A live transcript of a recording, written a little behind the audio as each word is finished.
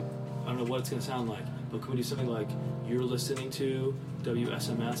know what it's going to sound like, but can we do something like, you're listening to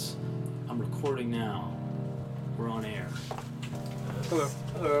WSMS, I'm recording now, we're on air. Hello.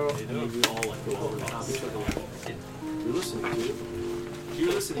 Hello. And maybe we all like go over the top of each other like, you're listening to,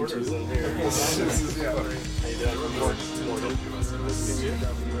 you're listening to. This is, yeah. How you doing? Morgan.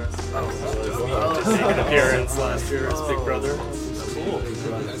 Oh, Just made an appearance last year as Big Brother. Cool, Big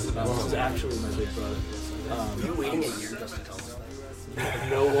Brother. This is actually my big brother. You're waiting a year just to tell us that.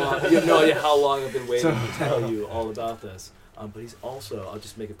 You have no idea how long I've been waiting to tell you all about this. But he's also, I'll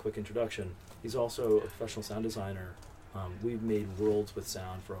just make a quick introduction, he's also a professional sound designer. We've made worlds with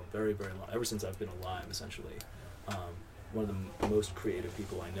sound for a very, very long, ever since I've been alive, essentially. One of the most creative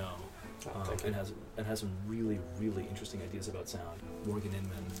people I know, and has some really, really interesting ideas about sound. Morgan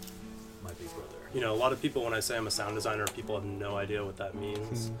Inman, my big brother. You know, a lot of people, when I say I'm a sound designer, people have no idea what that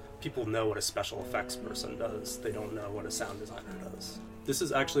means. People know what a special effects person does. They don't know what a sound designer does. This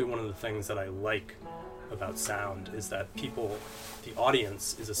is actually one of the things that I like about sound, is that people, the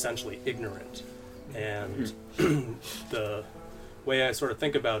audience, is essentially ignorant. And the way I sort of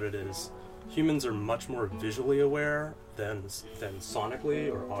think about it is, humans are much more visually aware than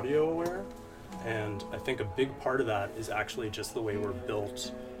sonically or audio aware. And I think a big part of that is actually just the way we're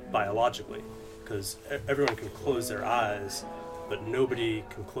built biologically. Because everyone can close their eyes, but nobody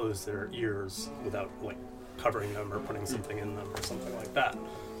can close their ears without like covering them or putting something in them or something like that.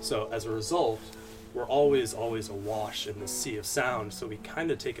 So as a result, we're always awash in this sea of sound, so we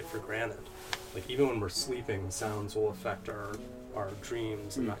kind of take it for granted. Like even when we're sleeping, sounds will affect our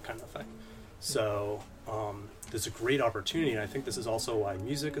dreams and that kind of thing. So there's a great opportunity, and I think this is also why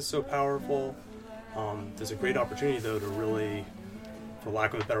music is so powerful. There's a great opportunity though to really, for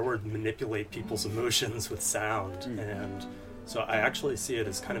lack of a better word, manipulate people's emotions with sound. And so I actually see it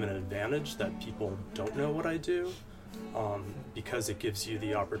as kind of an advantage that people don't know what I do, because it gives you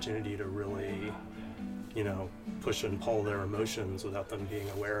the opportunity to really, you know, push and pull their emotions without them being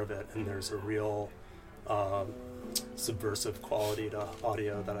aware of it. And there's a real subversive quality to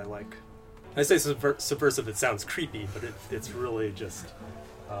audio that I like. I say subversive, it sounds creepy, but it's really just,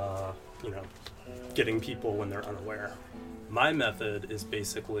 you know, getting people when they're unaware. My method is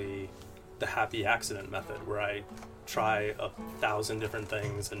basically the happy accident method, where I try 1,000 different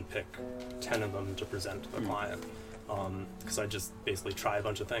things and pick 10 of them to present to the client. Because I just basically try a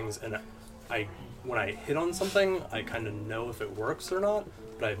bunch of things, and when I hit on something, I kind of know if it works or not,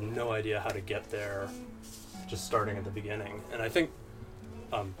 but I have no idea how to get there just starting at the beginning. And I think,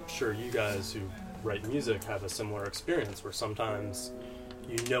 I'm sure you guys who write music have a similar experience, where sometimes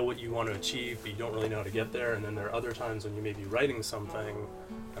you know what you want to achieve, but you don't really know how to get there. And then there are other times when you may be writing something,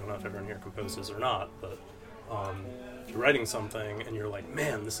 I don't know if everyone here composes or not, but if you're writing something and you're like,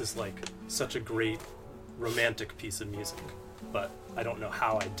 man, this is like such a great romantic piece of music, but I don't know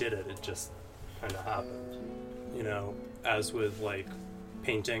how I did it, it just kind of happened. You know, as with like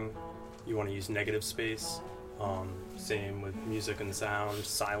painting, you want to use negative space. Same with music and sound.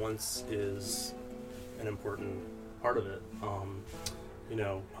 Silence is an important part of it. You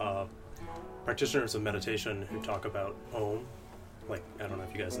know, practitioners of meditation who talk about Om, like, I don't know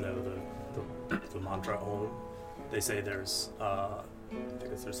if you guys know the mantra Om. They say there's, I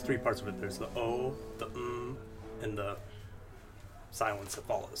think there's 3 parts of it. There's the O, the and the silence that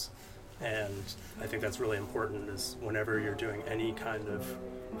follows. And I think that's really important, is whenever you're doing any kind of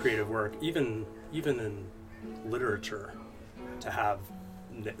creative work, even in literature, to have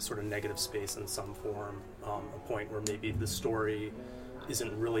sort of negative space in some form, a point where maybe the story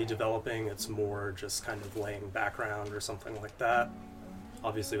isn't really developing, it's more just kind of laying background or something like that.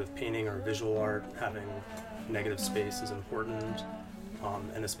 Obviously with painting or visual art, having negative space is important,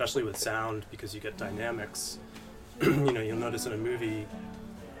 and especially with sound, because you get dynamics. You know, you'll notice in a movie,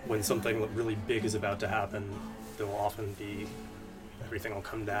 when something really big is about to happen, there will often be, everything will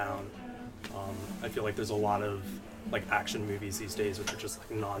come down. I feel like there's a lot of like action movies these days which are just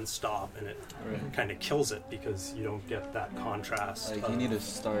like non-stop, and it kind of kills it because you don't get that contrast. Like you need to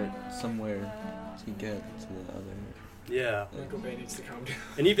start somewhere to get to the other. Yeah. Michael Bay needs to calm down.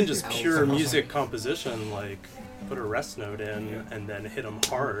 And even just pure music composition, like put a rest note in and then hit them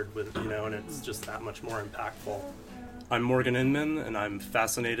hard with, you know, and it's just that much more impactful. I'm Morgan Inman, and I'm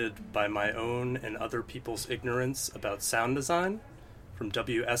fascinated by my own and other people's ignorance about sound design. From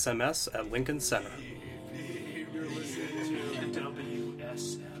WSMS at Lincoln Center. You're listening to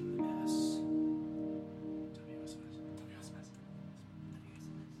WSMS.